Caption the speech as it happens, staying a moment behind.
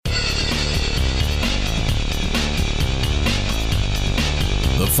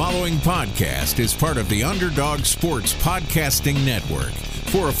following podcast is part of the Underdog Sports Podcasting Network.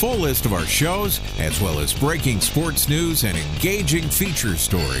 For a full list of our shows, as well as breaking sports news and engaging feature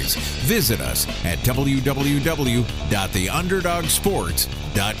stories, visit us at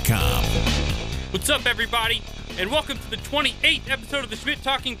www.theunderdogsports.com. What's up, everybody, and welcome to the 28th episode of the Schmidt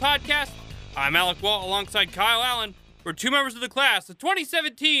Talking Podcast. I'm Alec Walt alongside Kyle Allen. We're two members of the class of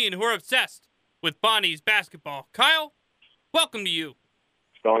 2017 who are obsessed with Bonnie's basketball. Kyle, welcome to you.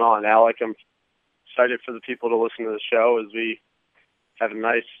 What's going on, Alec? I'm excited for the people to listen to the show as we have a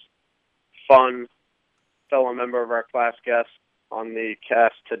nice, fun fellow member of our class guest on the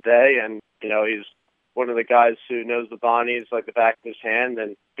cast today. And, you know, he's one of the guys who knows the Bonnies like the back of his hand,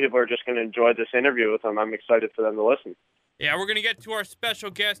 and people are just going to enjoy this interview with him. I'm excited for them to listen. Yeah, we're going to get to our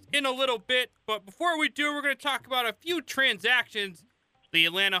special guest in a little bit, but before we do, we're going to talk about a few transactions the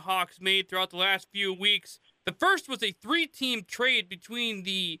Atlanta Hawks made throughout the last few weeks. The first was a three-team trade between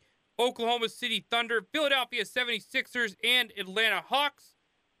the Oklahoma City Thunder, Philadelphia 76ers, and Atlanta Hawks.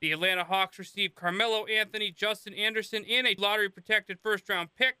 The Atlanta Hawks received Carmelo Anthony, Justin Anderson, and a lottery-protected first-round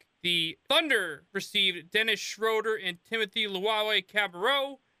pick. The Thunder received Dennis Schroeder and Timothy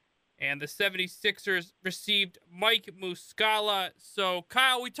Luwawu-Cabarrot, and the 76ers received Mike Muscala. So,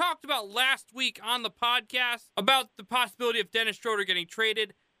 Kyle, we talked about last week on the podcast about the possibility of Dennis Schroeder getting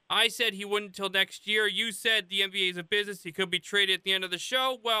traded. I said he wouldn't until next year. You said the NBA is a business. He could be traded at the end of the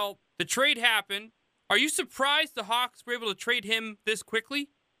show. Well, the trade happened. Are you surprised the Hawks were able to trade him this quickly?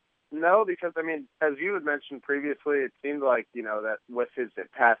 No, because, I mean, as you had mentioned previously, it seemed like, you know, that with his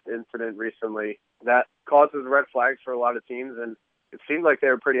past incident recently, that causes red flags for a lot of teams, and it seemed like they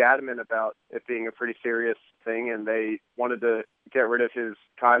were pretty adamant about it being a pretty serious thing, and they wanted to get rid of his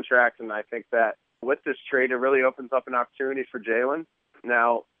contract. And I think that with this trade, it really opens up an opportunity for Jalen.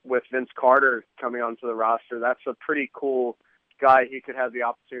 Now, with Vince Carter coming onto the roster, that's a pretty cool guy he could have the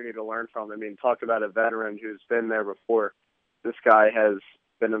opportunity to learn from. I mean, talk about a veteran who's been there before. This guy has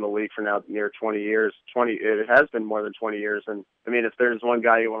been in the league for now near 20 years. It has been more than 20 years. And, I mean, if there's one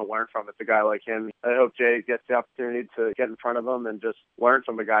guy you want to learn from, it's a guy like him. I hope Jay gets the opportunity to get in front of him and just learn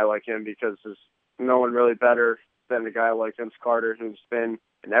from a guy like him, because there's no one really better than a guy like Vince Carter, who's been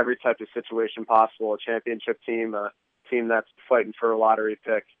in every type of situation possible, a championship team, a team that's fighting for a lottery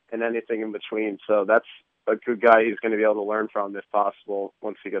pick, and anything in between. So that's a good guy he's going to be able to learn from, if possible,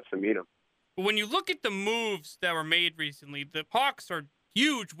 once he gets to meet him. When you look at the moves that were made recently, the Hawks are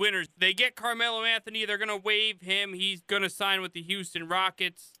huge winners. They get Carmelo Anthony. They're going to waive him. He's going to sign with the Houston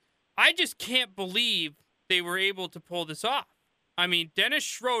Rockets. I just can't believe they were able to pull this off. I mean, Dennis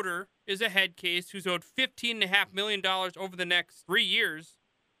Schroeder is a head case who's owed $15.5 million over the next 3 years.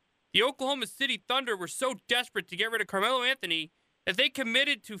 The Oklahoma City Thunder were so desperate to get rid of Carmelo Anthony that they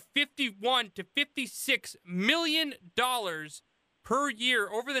committed to $51 to $56 million per year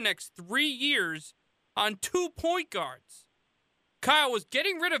over the next 3 years on 2 point guards. Kyle, was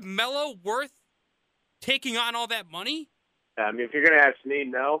getting rid of Melo worth taking on all that money? I mean, if you're going to ask me,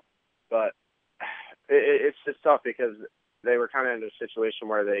 no. But it's just tough, because they were kind of in a situation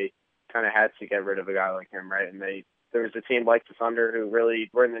where they kind of had to get rid of a guy like him, right? And there was a team like the Thunder who really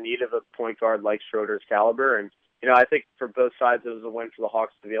were in the need of a point guard like Schroeder's caliber. And, you know, I think for both sides, it was a win for the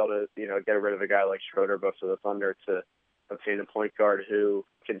Hawks to be able to, you know, get rid of a guy like Schroeder, but for the Thunder to obtain a point guard who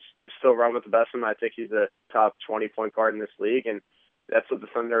can still run with the best of them. I think he's a top 20 point guard in this league, and that's what the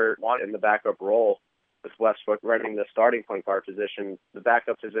Thunder want in the backup role. With Westbrook running the starting point guard position, the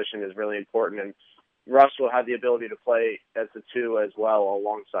backup position is really important, and Russ will have the ability to play as the two as well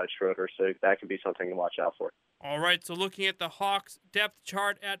alongside Schroeder, so that could be something to watch out for. All right, so looking at the Hawks depth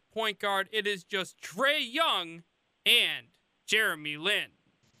chart at point guard, it is just Trae Young and Jeremy Lin.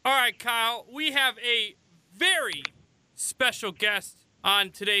 All right, Kyle, we have a very special guest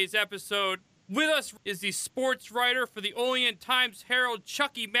on today's episode. With us is the sports writer for the Olean Times-Herald,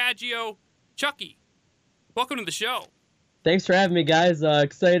 Chucky Maggio. Chucky, welcome to the show. Thanks for having me, guys.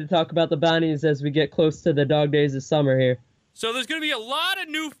 Excited to talk about the Bonnies as we get close to the dog days of summer here. So there's going to be a lot of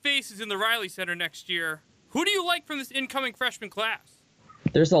new faces in the Riley Center next year. Who do you like from this incoming freshman class?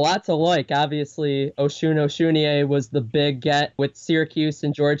 There's a lot to like. Obviously, Osun Osunniyi was the big get with Syracuse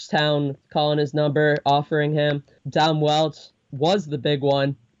and Georgetown calling his number, offering him. Dom Welch was the big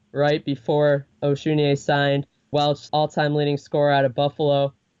one right before Osunniyi signed. Welch, all-time leading scorer out of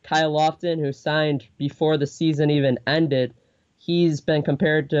Buffalo. Kyle Lofton, who signed before the season even ended, he's been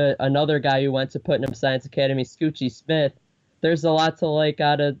compared to another guy who went to Putnam Science Academy, Scoochie Smith. There's a lot to like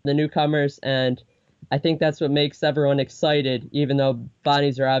out of the newcomers, and I think that's what makes everyone excited, even though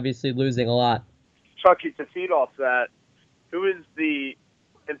Bonnies are obviously losing a lot. Chucky, to feed off that, who is the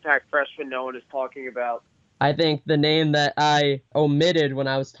impact freshman no one is talking about I think the name that I omitted when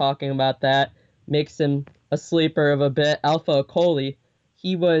I was talking about that makes him a sleeper of a bit, Alpha Okoli.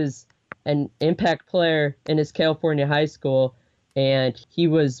 He was an impact player in his California high school, and he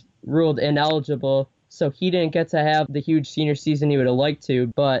was ruled ineligible, so he didn't get to have the huge senior season he would have liked to.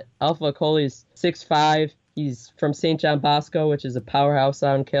 But Alpha Okoli's 6'5". He's from St. John Bosco, which is a powerhouse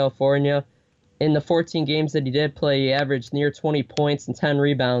out in California. In the 14 games that he did play, he averaged near 20 points and 10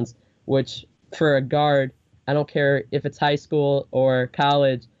 rebounds, which for a guard, I don't care if it's high school or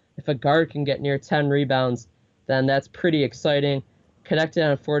college, if a guard can get near 10 rebounds, then that's pretty exciting. Connected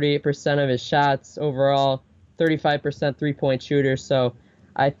on 48% of his shots overall, 35% three-point shooter. So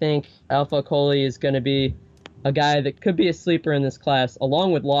I think Alpha Okoli is going to be a guy that could be a sleeper in this class,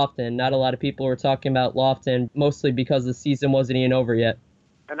 along with Lofton. Not a lot of people were talking about Lofton, mostly because the season wasn't even over yet.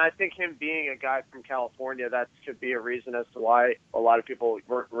 And I think him being a guy from California, that could be a reason as to why a lot of people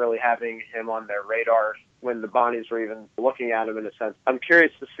weren't really having him on their radar when the Bonnies were even looking at him in a sense. I'm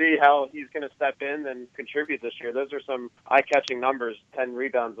curious to see how he's going to step in and contribute this year. Those are some eye-catching numbers, 10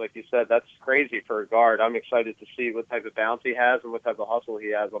 rebounds, like you said. That's crazy for a guard. I'm excited to see what type of bounce he has and what type of hustle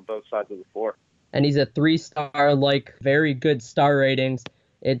he has on both sides of the floor. And he's a 3-star, very good star ratings.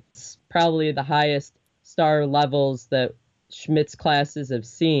 It's probably the highest star levels that Schmidt's classes have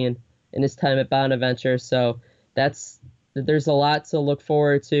seen in his time at Bonaventure. So there's a lot to look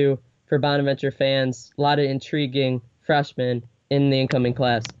forward to for Bonaventure fans. A lot of intriguing freshmen in the incoming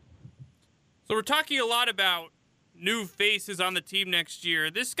class. So we're talking a lot about new faces on the team next year.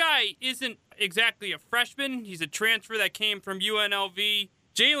 This guy isn't exactly a freshman. He's a transfer that came from UNLV.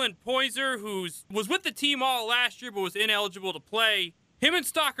 Jalen Poyser, who was with the team all last year but was ineligible to play. Him and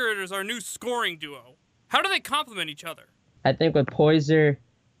Stockard is our new scoring duo. How do they complement each other? I think with Poyser,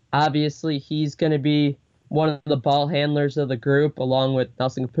 obviously he's going to be one of the ball handlers of the group, along with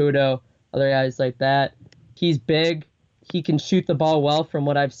Nelson Caputo, other guys like that. He's big. He can shoot the ball well from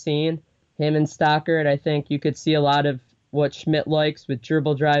what I've seen. Him and Stockard, I think you could see a lot of what Schmidt likes with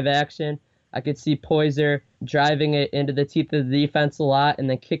dribble drive action. I could see Poyser driving it into the teeth of the defense a lot and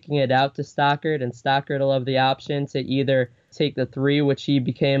then kicking it out to Stockard, and Stockard will have the option to either take the three, which he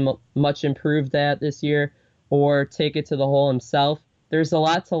became much improved at this year, or take it to the hole himself. There's a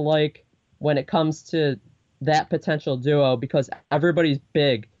lot to like when it comes to that potential duo because everybody's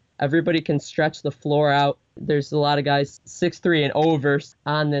big. Everybody can stretch the floor out. There's a lot of guys 6'3" and over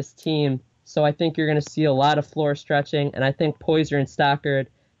on this team, so I think you're going to see a lot of floor stretching, and I think Poyser and Stockard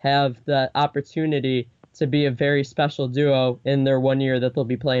have the opportunity to be a very special duo in their 1 year that they'll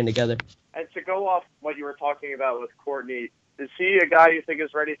be playing together. And to go off what you were talking about with Courtney, is he a guy you think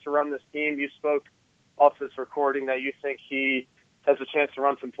is ready to run this team? You spoke off this recording that you think he has a chance to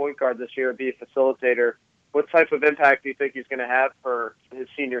run some point guard this year and be a facilitator. What type of impact do you think he's going to have for his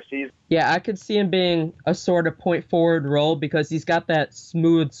senior season? Yeah, I could see him being a sort of point forward role because he's got that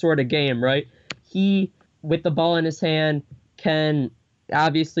smooth sort of game, right? He, with the ball in his hand, can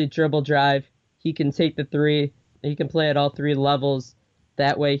obviously dribble drive. He can take the three. He can play at all three levels.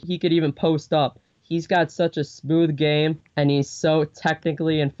 That way, he could even post up. He's got such a smooth game, and he's so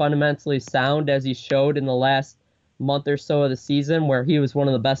technically and fundamentally sound, as he showed in the last month or so of the season, where he was one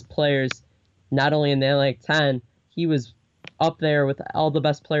of the best players, not only in the Atlantic 10, he was up there with all the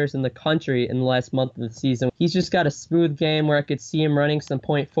best players in the country in the last month of the season. He's just got a smooth game where I could see him running some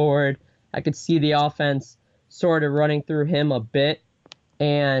point forward. I could see the offense sort of running through him a bit,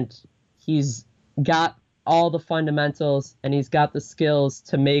 and he's got all the fundamentals, and he's got the skills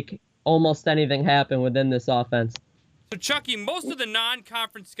to make almost anything happen within this offense. So, Chucky, most of the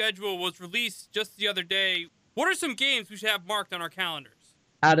non-conference schedule was released just the other day. What are some games we should have marked on our calendars?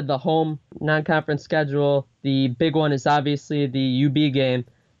 Out of the home non-conference schedule, the big one is obviously the UB game.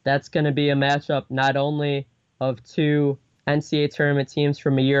 That's going to be a matchup not only of two NCAA tournament teams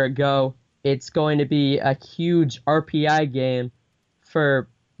from a year ago, it's going to be a huge RPI game for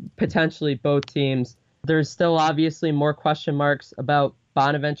potentially both teams. There's still obviously more question marks about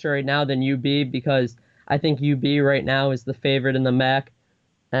Bonaventure right now than UB because I think UB right now is the favorite in the MAC,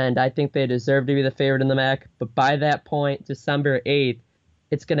 and I think they deserve to be the favorite in the MAC. But by that point, December 8th,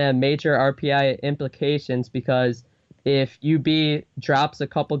 it's going to have major RPI implications because if UB drops a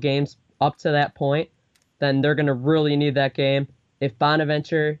couple games up to that point, then they're going to really need that game. If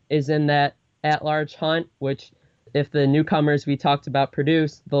Bonaventure is in that at-large hunt, which if the newcomers we talked about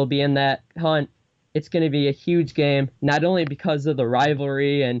produce, they'll be in that hunt, it's going to be a huge game, not only because of the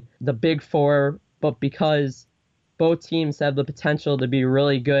rivalry and the Big Four, but because both teams have the potential to be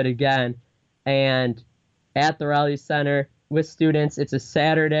really good again. And at the Raleigh Center with students, it's a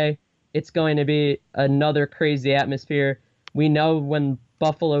Saturday. It's going to be another crazy atmosphere. We know when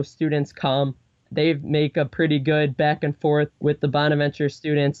Buffalo students come They make a pretty good back and forth with the Bonaventure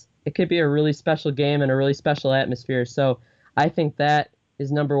students. It could be a really special game and a really special atmosphere. So I think that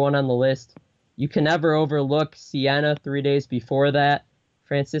is number one on the list. You can never overlook Siena 3 days before that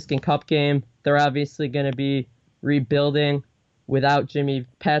Franciscan Cup game. They're obviously going to be rebuilding without Jimmy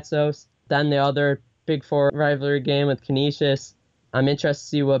Patsos. Then the other Big Four rivalry game with Canisius. I'm interested to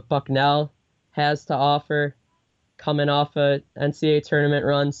see what Bucknell has to offer coming off a NCAA tournament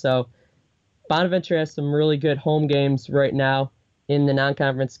run. So Bonaventure has some really good home games right now in the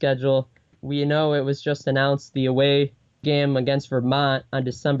non-conference schedule. We know it was just announced the away game against Vermont on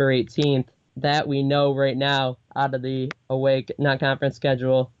December 18th. That we know right now out of the away non-conference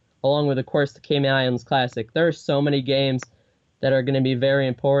schedule, along with, of course, the Cayman Islands Classic. There are so many games that are going to be very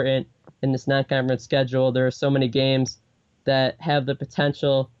important in this non-conference schedule. There are so many games that have the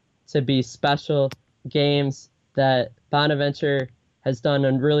potential to be special games that Bonaventure has done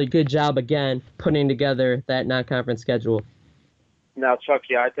a really good job, again, putting together that non-conference schedule. Now,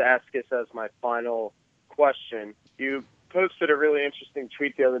 Chucky, I have to ask this as my final question. You posted a really interesting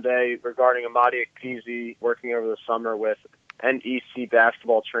tweet the other day regarding Amadi Ekpezi working over the summer with NEC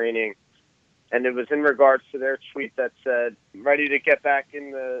basketball training. And it was in regards to their tweet that said, ready to get back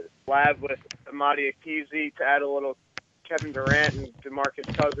in the lab with Amadi Ekpezi to add a little Kevin Durant and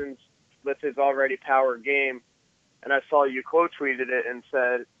DeMarcus Cousins with his already power game. And I saw you quote tweeted it and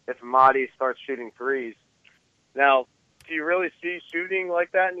said, if Amadi starts shooting threes. Now, do you really see shooting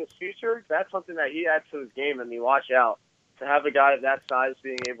like that in his future? That's something that he adds to his game, and you watch out. To have a guy of that size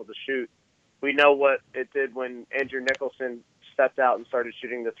being able to shoot, we know what it did when Andrew Nicholson stepped out and started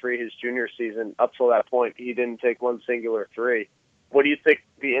shooting the three his junior season. Up till that point, he didn't take one singular three. What do you think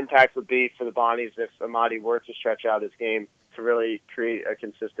the impact would be for the Bonnies if Amadi were to stretch out his game to really create a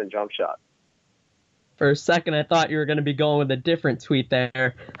consistent jump shot? For a second, I thought you were going to be going with a different tweet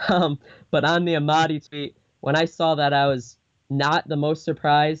there. But on the Amadi tweet, when I saw that, I was not the most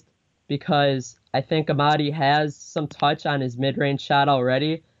surprised because I think Amadi has some touch on his mid-range shot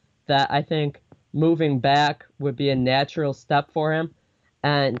already that I think moving back would be a natural step for him.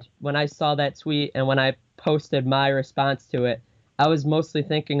 And when I saw that tweet and when I posted my response to it, I was mostly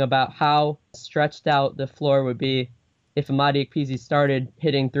thinking about how stretched out the floor would be if Amadi Ekpezi started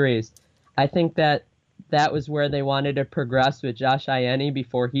hitting threes. I think that was where they wanted to progress with Josh Ianni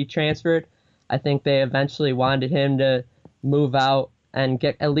before he transferred. I think they eventually wanted him to move out and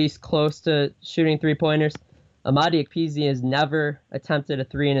get at least close to shooting three-pointers. Amadi Ekpezi has never attempted a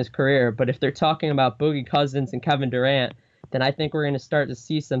three in his career, but if they're talking about Boogie Cousins and Kevin Durant, then I think we're going to start to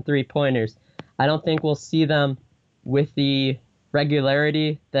see some three-pointers. I don't think we'll see them with the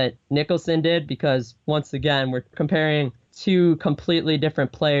regularity that Nicholson did because, once again, we're comparing two completely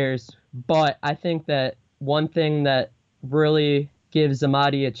different players. But I think that one thing that really gives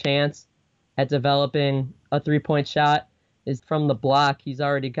Amadi a chance at developing a three-point shot is from the block. He's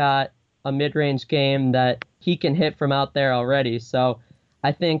already got a mid-range game that he can hit from out there already. So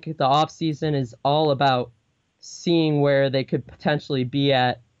I think the offseason is all about seeing where they could potentially be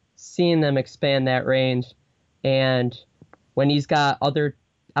at, seeing them expand that range. And when he's got other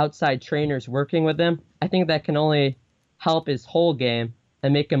outside trainers working with him, I think that can only help his whole game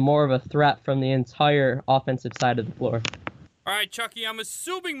and make him more of a threat from the entire offensive side of the floor. All right, Chucky, I'm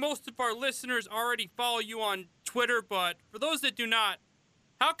assuming most of our listeners already follow you on Twitter, but for those that do not,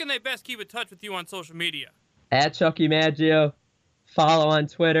 how can they best keep in touch with you on social media? At Chucky Maggio, follow on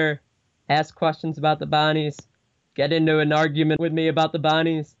Twitter, ask questions about the Bonnies, get into an argument with me about the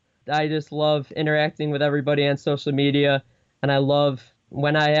Bonnies. I just love interacting with everybody on social media, and I love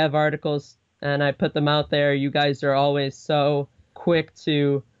when I have articles and I put them out there. You guys are always so quick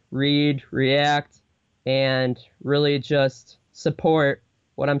to read, react, and really just support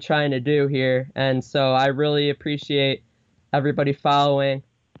what I'm trying to do here. And so I really appreciate everybody following,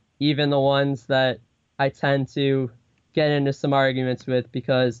 even the ones that I tend to get into some arguments with,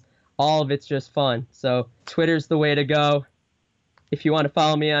 because all of it's just fun. So Twitter's the way to go. If you want to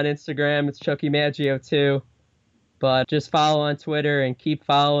follow me on Instagram, it's Chucky Maggio too. But just follow on Twitter and keep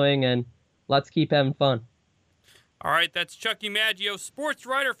following, and let's keep having fun. All right, that's Chucky Maggio, sports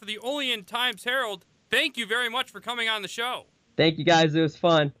writer for the Olean Times-Herald. Thank you very much for coming on the show. Thank you, guys. It was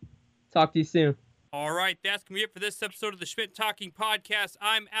fun. Talk to you soon. All right, that's going to be it for this episode of the Schmidt Talking Podcast.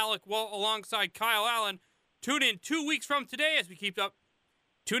 I'm Alec Walt alongside Kyle Allen. Tune in 2 weeks from today as we keep you up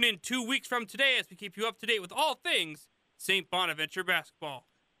to date with all things St. Bonaventure basketball.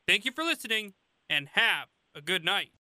 Thank you for listening, and have a good night.